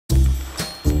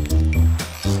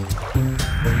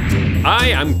I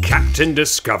am Captain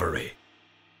Discovery.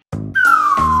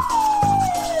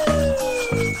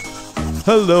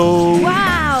 Hello.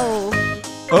 Wow.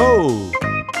 Oh.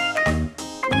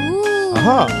 Ooh.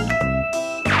 Aha.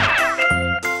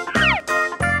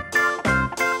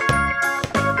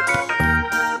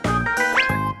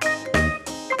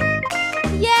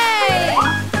 Yay!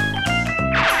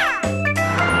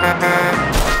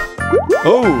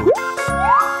 Oh. Yay!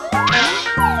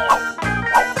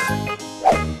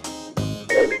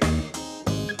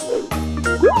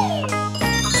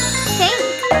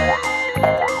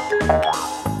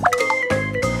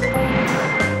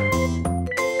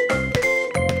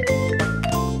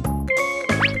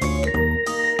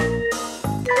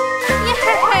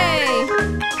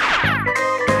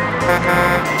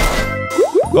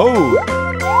 Oh. Blue.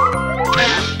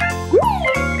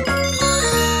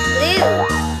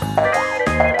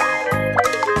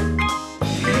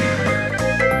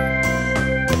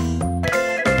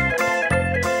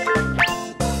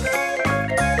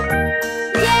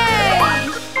 Yay!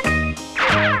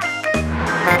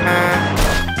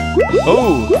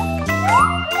 Oh.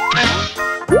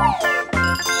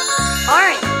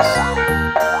 Orange.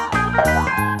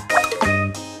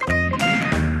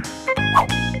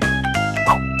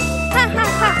 Ha ha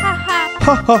ha ha ha.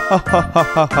 Ha ha ha ha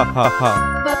ha ha ha ha.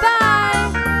 Bye-bye.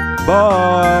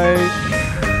 Bye.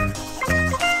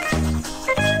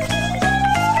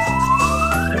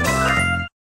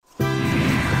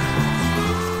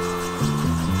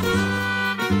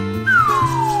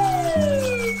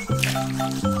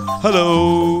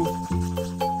 Hello.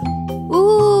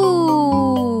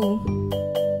 Ooh.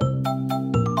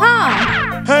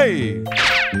 Huh. Hey.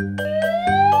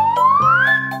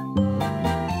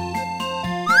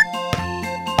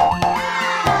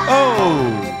 Oh.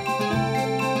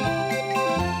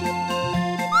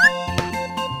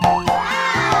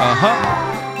 Uh-huh.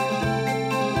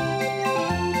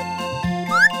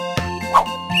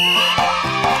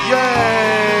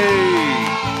 Yay!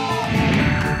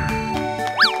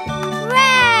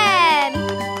 Red.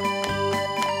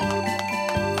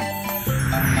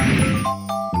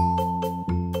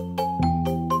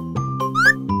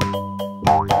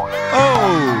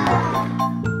 Oh.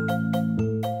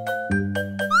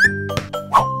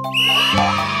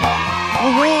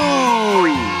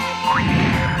 Woohoo!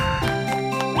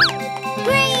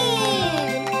 Green.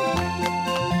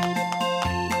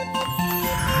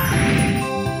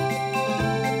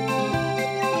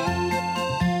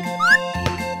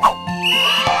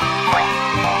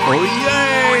 Oh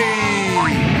yay!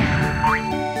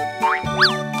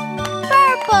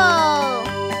 Purple.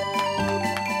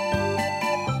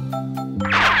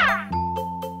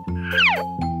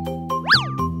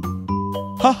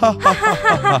 Ha ha ha ha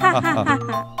ha ha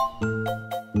ha.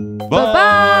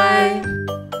 Bye-bye.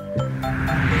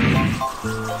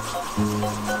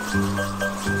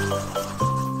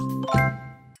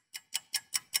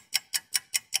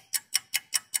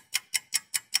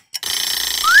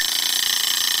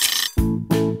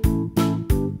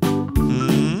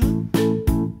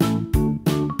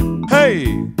 Hey!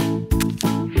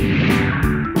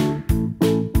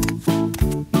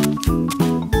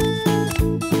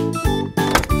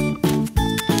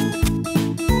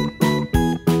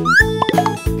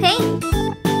 Pink.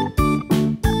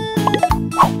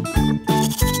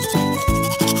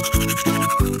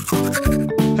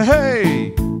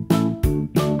 Hey!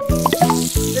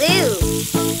 Blue.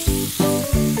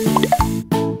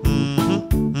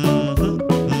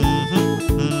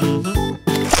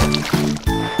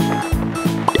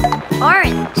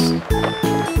 Orange.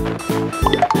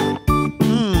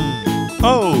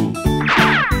 Oh!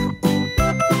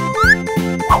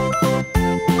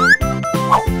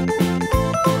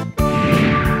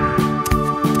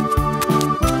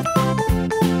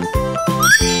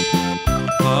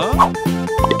 Huh?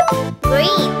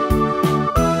 Green.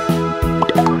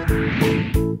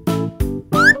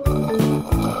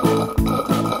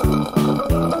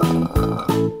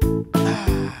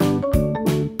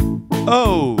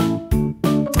 Oh!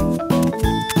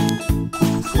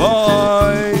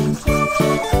 Bye!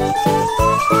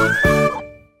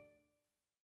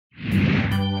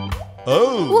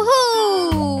 Oh!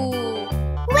 Woohoo!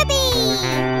 Whippy!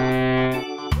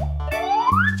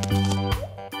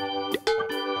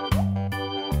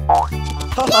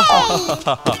 Ha ha ha ha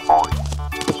ha ha!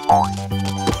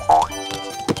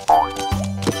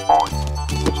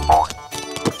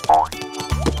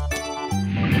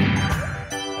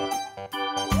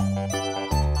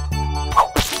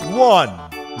 One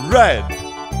red.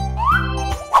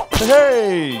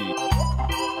 Hey!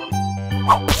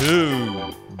 Two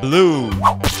blue.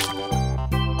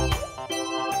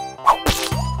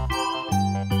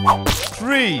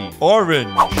 3. Orange.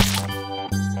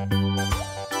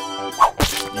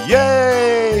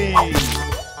 Yay!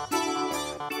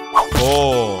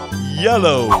 4.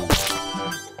 Yellow.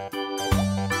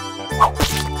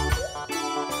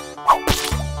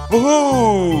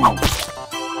 Woohoo!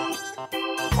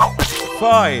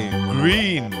 5.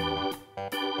 Green.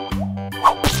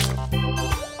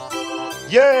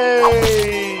 Yay!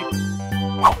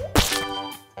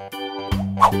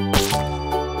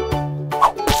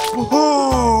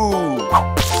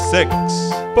 6.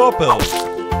 Purple.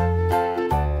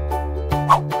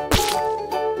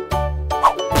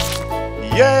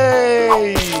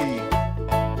 Yay!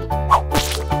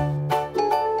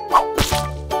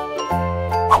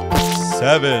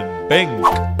 7. Pink.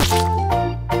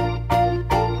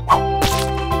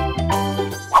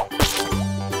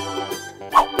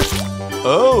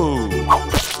 Oh!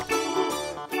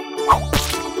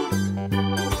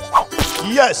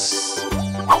 Yes!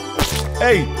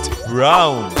 8.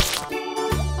 Brown.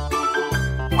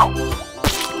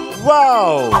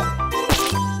 Wow!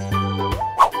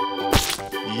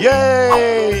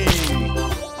 Yay!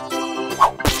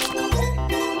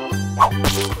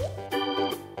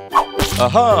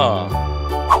 Aha!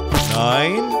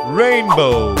 9.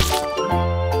 Rainbow.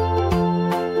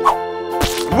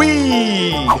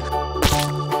 Whee!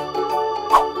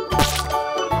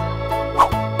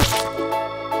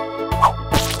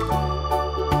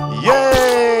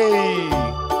 Yay!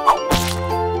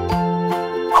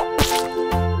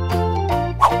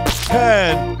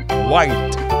 10.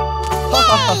 White.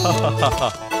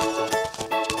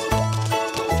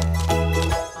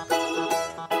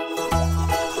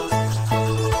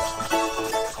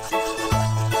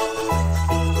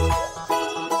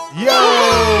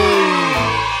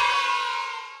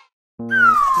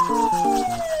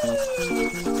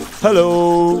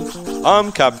 Hello,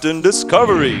 I'm Captain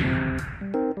Discovery.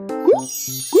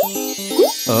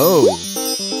 Oh,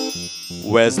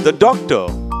 where's the doctor?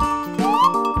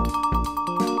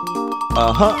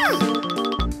 Uh-huh.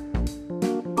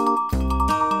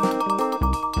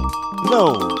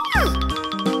 No.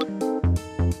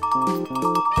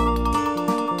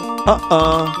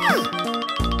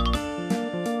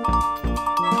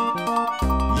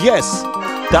 Yes,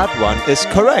 that one is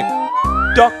correct.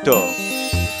 Doctor.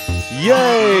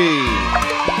 Yay!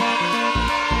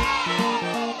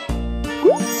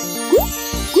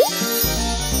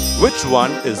 Which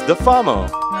one is the farmer?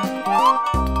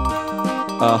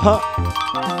 Uh-huh.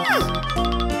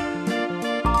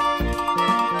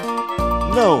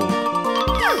 No.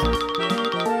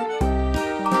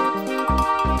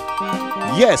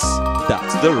 Yes,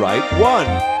 that's the right one.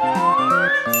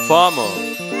 Farmer.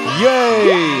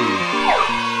 Yay!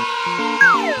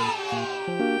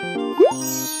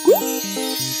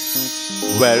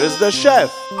 Where is the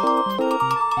chef?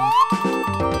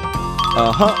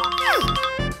 Uh-huh.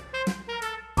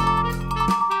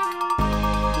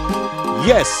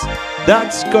 Yes,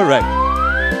 that's correct.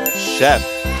 Chef.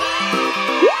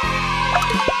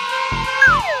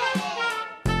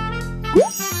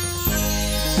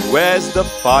 Where's the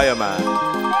fireman?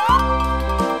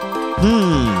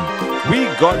 We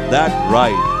got that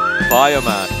right.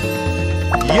 Fireman.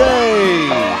 Yay!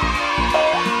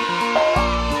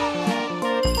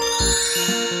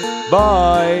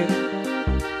 Bye.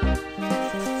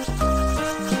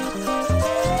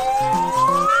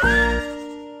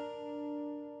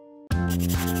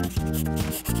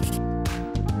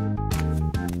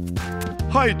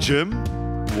 Hi, Jim.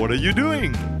 What are you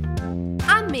doing?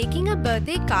 I'm making a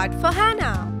birthday card for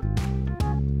Hannah.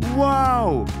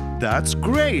 Wow, that's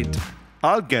great.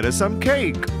 I'll get her some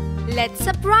cake. Let's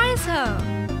surprise her.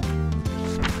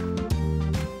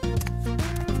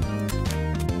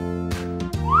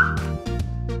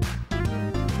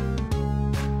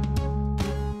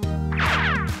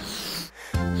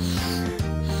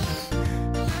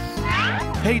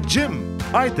 Hey, Jim,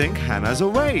 I think Hannah's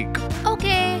awake.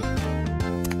 Okay.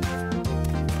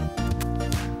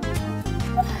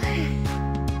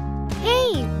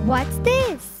 Hey, what's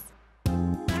this?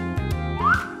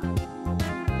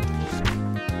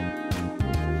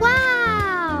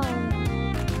 Wow!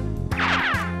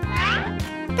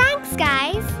 Thanks,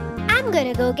 guys. I'm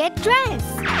gonna go get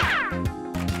dressed.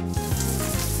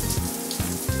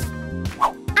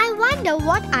 I wonder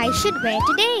what I should wear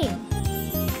today.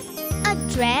 A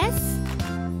dress?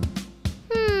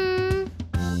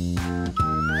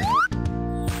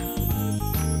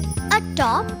 A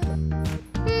top?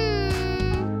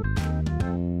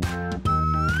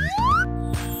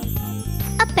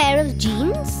 A pair of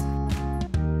jeans?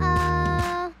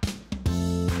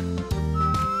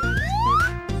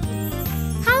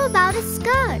 How about a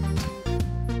skirt?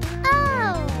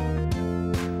 Oh!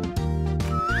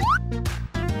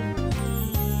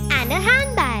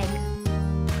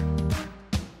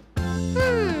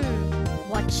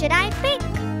 I pick?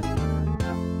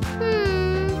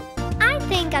 I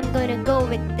think I'm going to go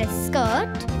with the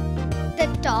skirt, the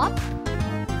top,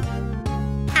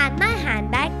 and my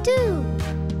handbag too.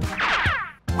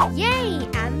 Yay,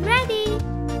 I'm ready.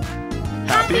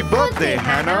 Happy birthday,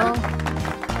 Hannah!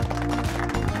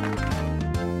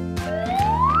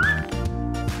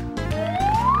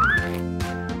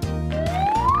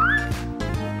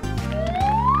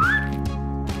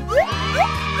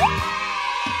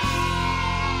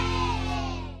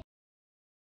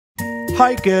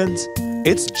 Hi kids,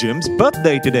 it's Jim's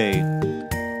birthday today.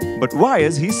 But why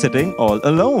is he sitting all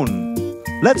alone?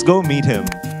 Let's go meet him.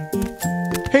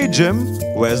 Hey Jim,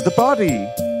 where's the party?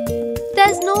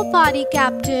 There's no party,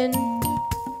 Captain.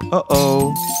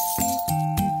 Uh-oh.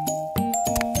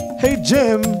 Hey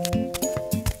Jim.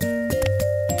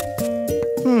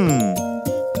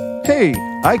 Hey,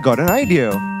 I got an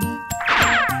idea.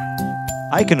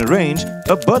 I can arrange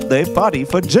a birthday party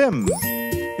for Jim.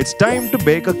 It's time to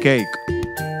bake a cake.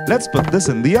 Let's put this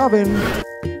in the oven.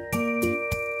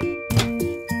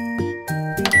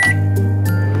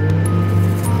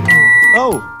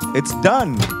 Oh, it's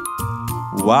done.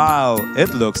 Wow,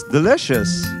 it looks delicious.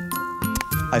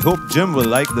 I hope Jim will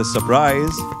like this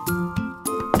surprise.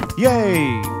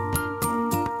 Yay!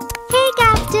 Hey,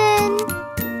 Captain.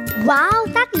 Wow,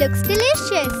 that looks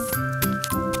delicious.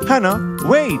 Hannah,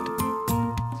 wait!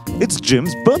 It's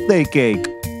Jim's birthday cake.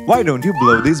 Why don't you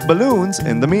blow these balloons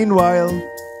in the meanwhile?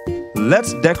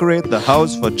 Let's decorate the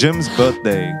house for Jim's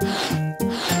birthday.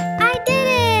 I did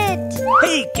it!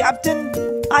 Hey, Captain!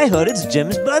 I heard it's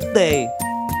Jim's birthday.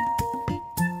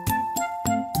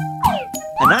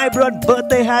 And I brought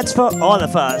birthday hats for all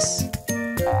of us.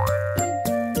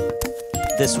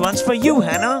 This one's for you,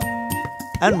 Hannah.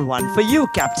 And one for you,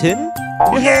 Captain.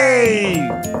 Yay!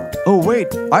 Oh wait,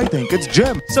 I think it's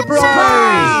Jim. Surprise!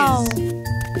 Wow!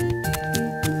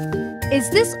 Is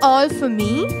this all for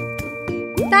me?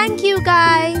 Thank you,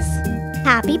 guys.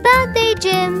 Happy birthday,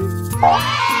 Jim.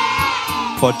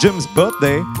 For Jim's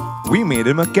birthday, we made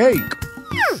him a cake.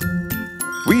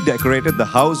 We decorated the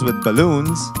house with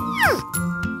balloons.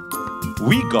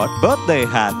 We got birthday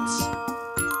hats.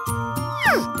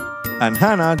 And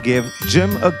Hannah gave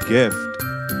Jim a gift.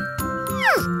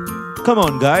 Come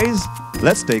on, guys.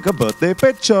 Let's take a birthday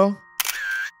picture.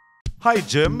 Hi,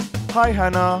 Jim. Hi,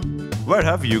 Hannah. Where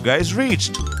have you guys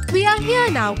reached? We are here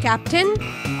now, Captain.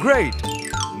 Great.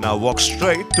 Now walk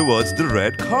straight towards the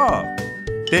red car.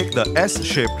 Take the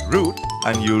S-shaped route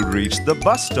and you'll reach the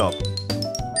bus stop.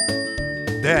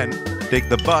 Then, take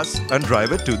the bus and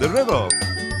drive it to the river.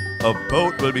 A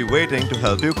boat will be waiting to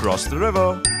help you cross the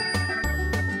river.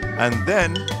 And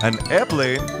then, an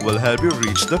airplane will help you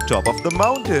reach the top of the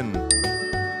mountain,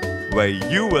 where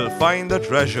you will find the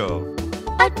treasure.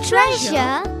 A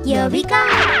treasure? Here we go.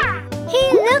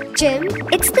 Hey, look, Jim.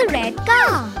 It's the red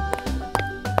car.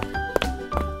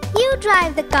 You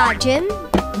drive the car, Jim.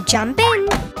 Jump in.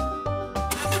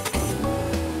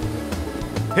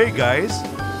 Hey guys,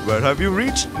 where have you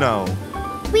reached now?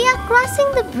 We are crossing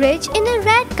the bridge in a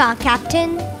red car,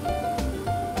 Captain.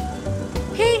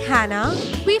 Hey, Hannah.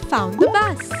 We found the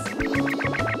bus.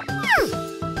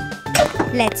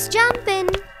 Let's jump in.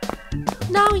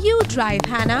 Now you drive,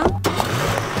 Hannah.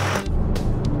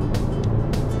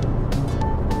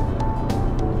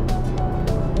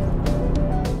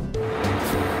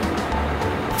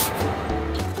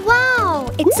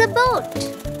 Wow, it's a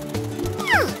boat.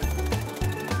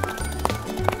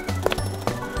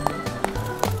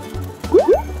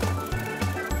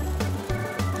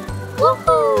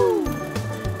 Woohoo!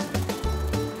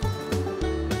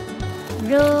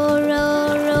 Row,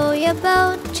 row, row your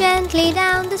boat gently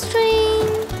down the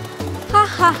stream. Ha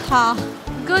ha ha.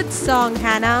 Good song,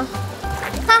 Hannah.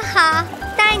 Haha,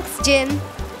 thanks, Jim.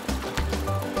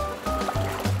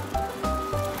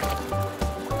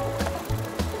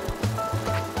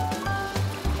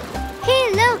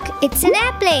 Hey, look, it's an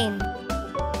airplane.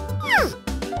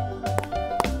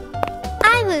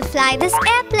 I will fly this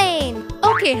airplane.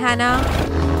 Okay, Hannah.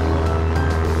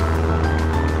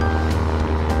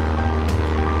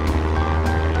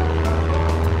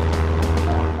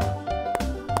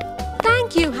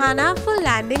 Thank you, Hannah, for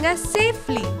landing us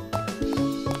safely.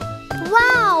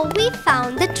 Wow, we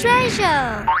found the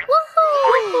treasure.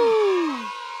 Woohoo!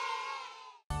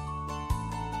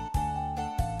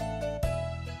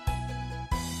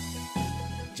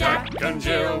 Jack and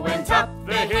Jill went up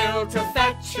the hill to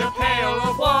fetch a pail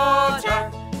of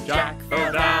water. Jack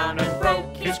fell down and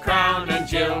broke his crown, and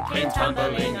Jill came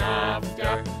tumbling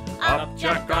after. Up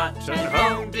Jack got and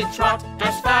home did trot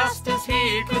as fast as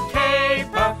he could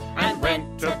caper, and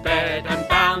went to bed and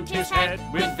bound his head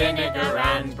with vinegar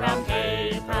and brown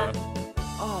paper.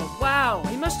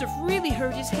 must have really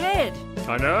hurt his head.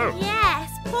 I know.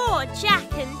 Yes, poor Jack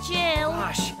and Jill.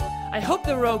 Gosh, I hope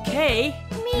they're okay.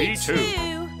 Me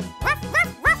too.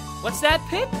 What's that,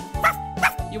 Pip?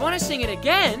 You want to sing it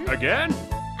again? Again?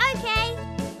 Okay,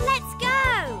 let's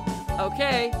go.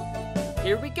 Okay,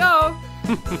 here we go.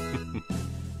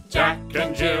 Jack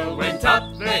and Jill went up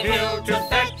the hill to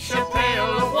fetch a pail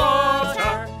of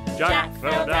water. Jack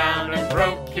fell down and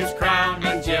broke his crown,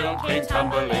 and Jill came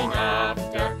tumbling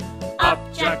after. Up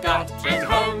Jack got and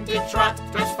home did trot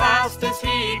as fast as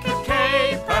he could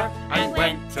caper, and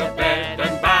went to bed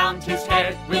and bound his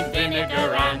head with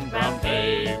vinegar and brown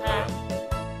paper.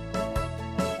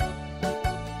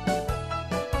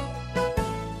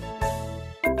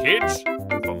 Kids,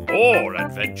 for more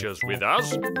adventures with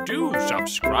us, do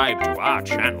subscribe to our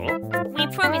channel. We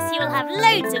promise you'll have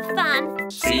loads of fun.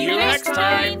 See you next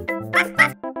time.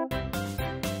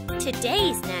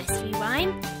 Today's nursery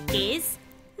rhyme is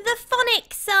the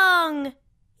phonics song.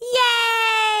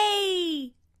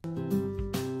 Yay!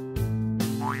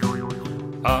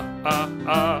 A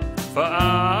for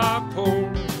apple,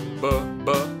 b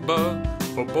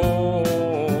for ball,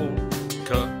 c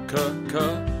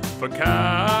for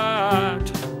cat,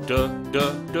 d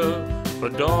for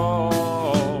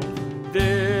dog.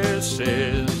 This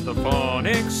is the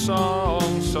phonics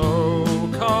song, so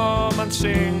come and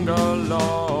sing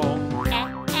along. For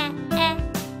elephant,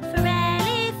 for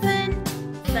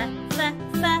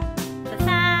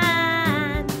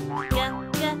fan, g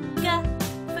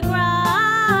for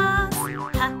grass,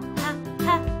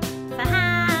 for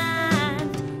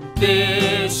hand.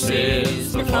 This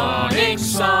is the phonics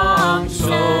song,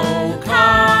 so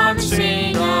come and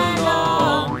sing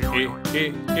along.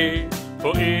 E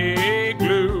for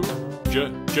igloo,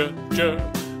 j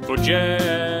for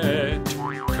jet,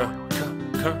 k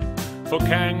for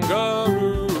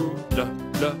kangaroo, l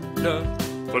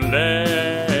for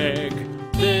leg.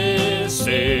 This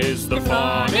is the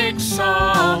phonics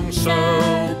song, so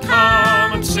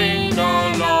come and sing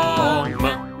along.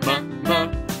 M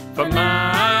for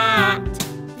mat,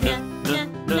 n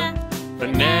for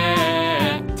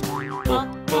net, o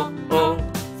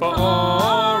for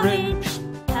orange,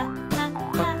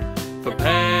 for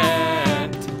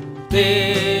pet.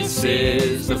 This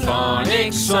is the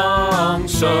phonics song,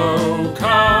 so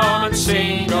come and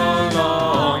sing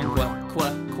along. Qu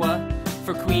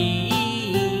for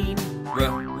queen, r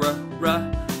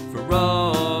for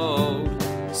road,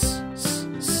 s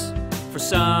for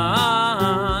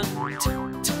sun, t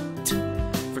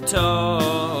for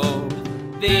toad.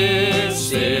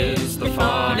 This is the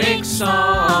phonics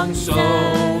song, so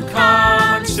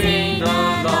come and sing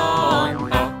along.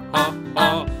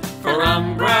 For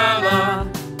umbrella,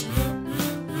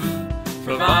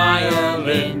 For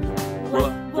violin,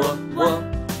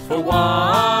 for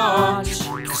watch,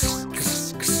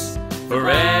 for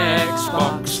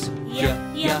Xbox,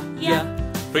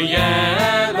 for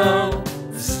yellow,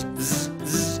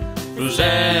 for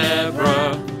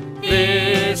zebra.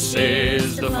 This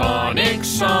is the phonics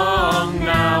song,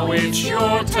 now it's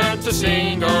your turn to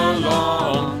sing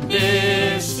along.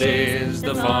 This is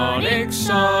the phonics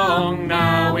song,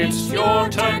 now it's your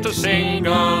turn to sing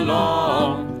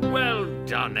along. Well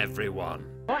done, everyone.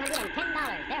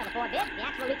 $410. There are the 4 bids. The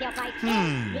actual retail price.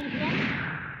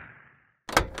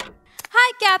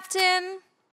 Hi, Captain.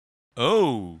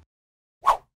 Oh.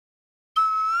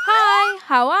 Hi,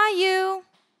 how are you?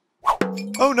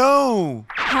 Oh no!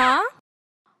 Huh?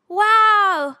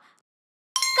 Wow!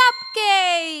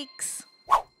 Cupcakes!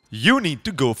 You need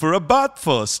to go for a bath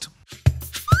first.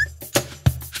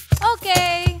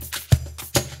 Okay.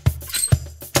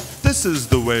 This is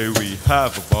the way we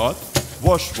have a bath.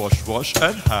 Wash, wash, wash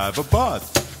and have a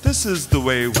bath. This is the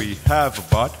way we have a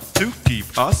bath to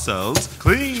keep ourselves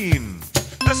clean.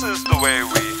 This is the way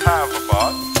we have a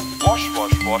bath. Wash,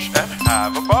 wash, wash and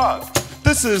have a bath.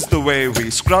 This is the way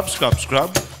we scrub, scrub,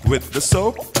 scrub with the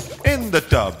soap in the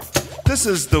tub. This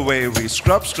is the way we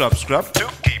scrub, scrub, scrub to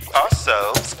keep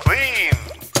ourselves clean.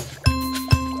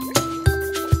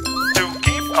 To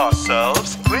keep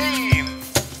ourselves clean.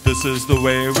 This is the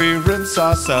way we rinse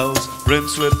ourselves.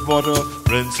 Rinse with water,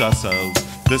 rinse ourselves.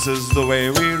 This is the way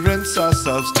we rinse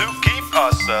ourselves to keep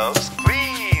ourselves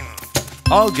clean.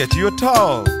 I'll get you a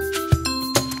towel.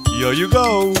 Here you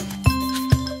go.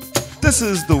 This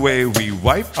is the way we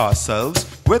wipe ourselves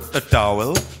with a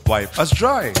towel. Wipe us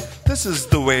dry. This is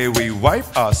the way we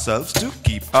wipe ourselves to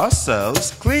keep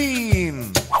ourselves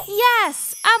clean.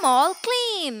 Yes, I'm all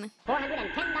clean.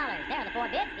 $410. There are the 4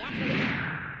 bids. The actual retail.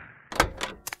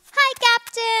 Hi,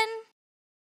 Captain.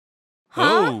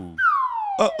 Oh.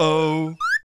 Uh-oh.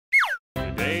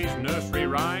 Today's nursery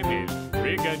rhyme is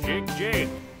Rig-a-jig-jig.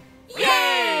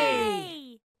 Yay!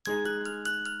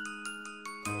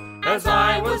 'cause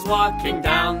I was walking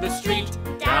down the street,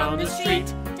 down the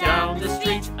street, down the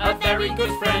street. A very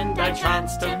good friend I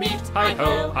chanced to meet.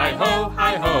 Hi-ho, hi-ho,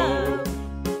 hi-ho.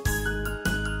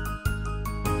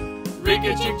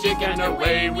 Rig-a-jig-jig and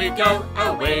away we go,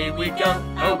 away we go,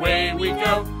 away we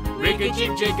go.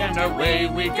 Rig-a-jig-jig and away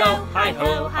we go.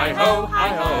 Hi-ho, hi-ho,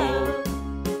 hi-ho.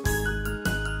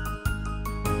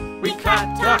 We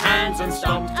clapped our hands and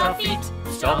stomped our feet,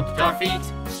 stomped our feet,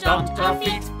 stomped our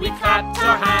feet. We clapped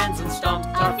our hands and stomped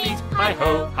our feet.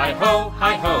 Hi-ho, hi-ho,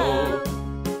 hi-ho.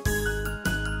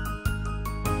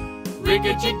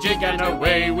 Rig-a-jig-jig and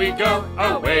away we go,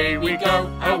 away we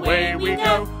go, away we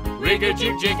go.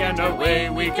 Rig-a-jig-jig and away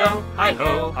we go.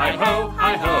 Hi-ho, hi-ho,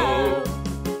 hi-ho.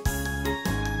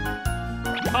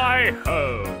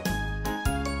 Hi-ho!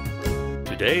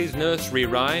 Today's nursery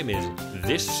rhyme is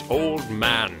This Old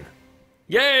Man.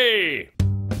 Yay!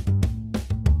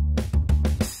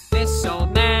 This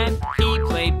old man, he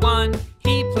played one.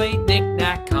 He played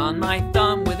knick-knack on my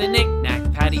thumb with a knick-knack,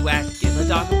 paddywhack, give a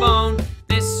dog a bone.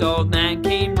 This old man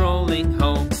came rolling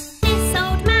home. This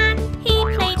old man, he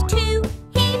played two.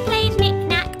 He played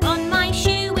knick-knack on my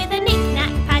shoe with a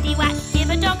knick-knack, paddywhack, give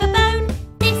a dog a bone.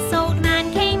 This old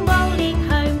man came rolling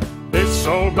home. This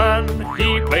old man,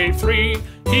 he played three.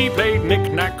 He played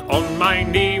knick-knack on my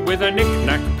knee with a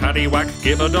knick-knack, paddywhack,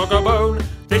 give a dog a bone.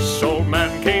 This old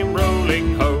man came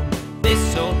rolling home.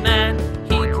 This old man,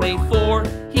 he played four.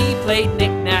 He played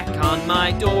knick-knack on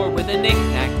my door with a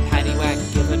knick-knack, paddywhack,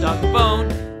 give a dog a bone.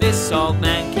 This old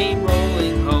man came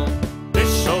rolling home.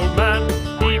 This old man,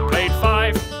 he played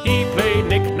five. He played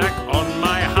knick-knack on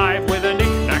my hive with a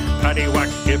knick-knack, paddywhack,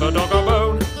 give a dog a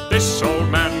bone. This old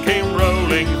man came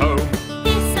rolling home.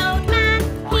 This old man,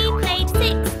 he played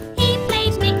six. He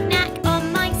played knick-knack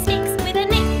on my sticks with a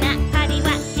knick-knack,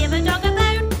 paddywhack, give a dog a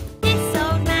bone. This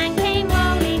old man came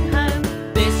rolling home.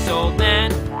 This old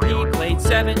man, he played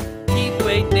seven. He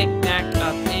played knick-knack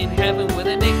up in heaven with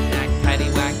a knick-knack,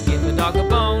 paddywhack, give a dog a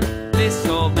bone. This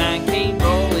old man came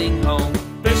rolling home.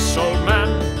 This old man,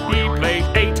 he played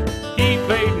eight. He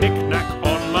played knick-knack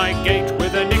on my gate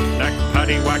with a knick-knack,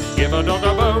 paddywhack, give a dog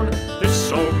a bone.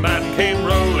 This old man came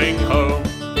rolling home.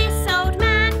 This old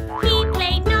man, he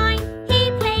played nine.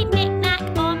 He played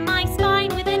knick-knack on my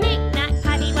spine with a knick-knack,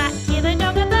 paddywhack, give a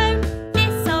dog a bone.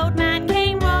 This old man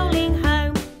came rolling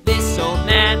home. This old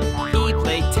man, he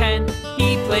played 10.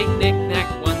 He played knick-knack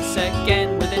once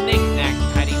again with a knick-knack,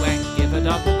 paddywhack, give a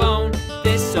dog a bone.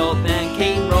 This old man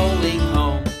came rolling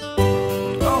home.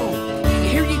 Oh,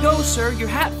 here you go, sir. Your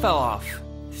hat fell off.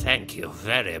 Thank you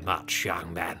very much,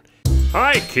 young man.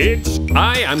 Hi, kids.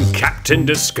 I am Captain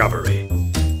Discovery.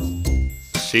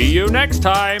 See you next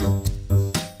time.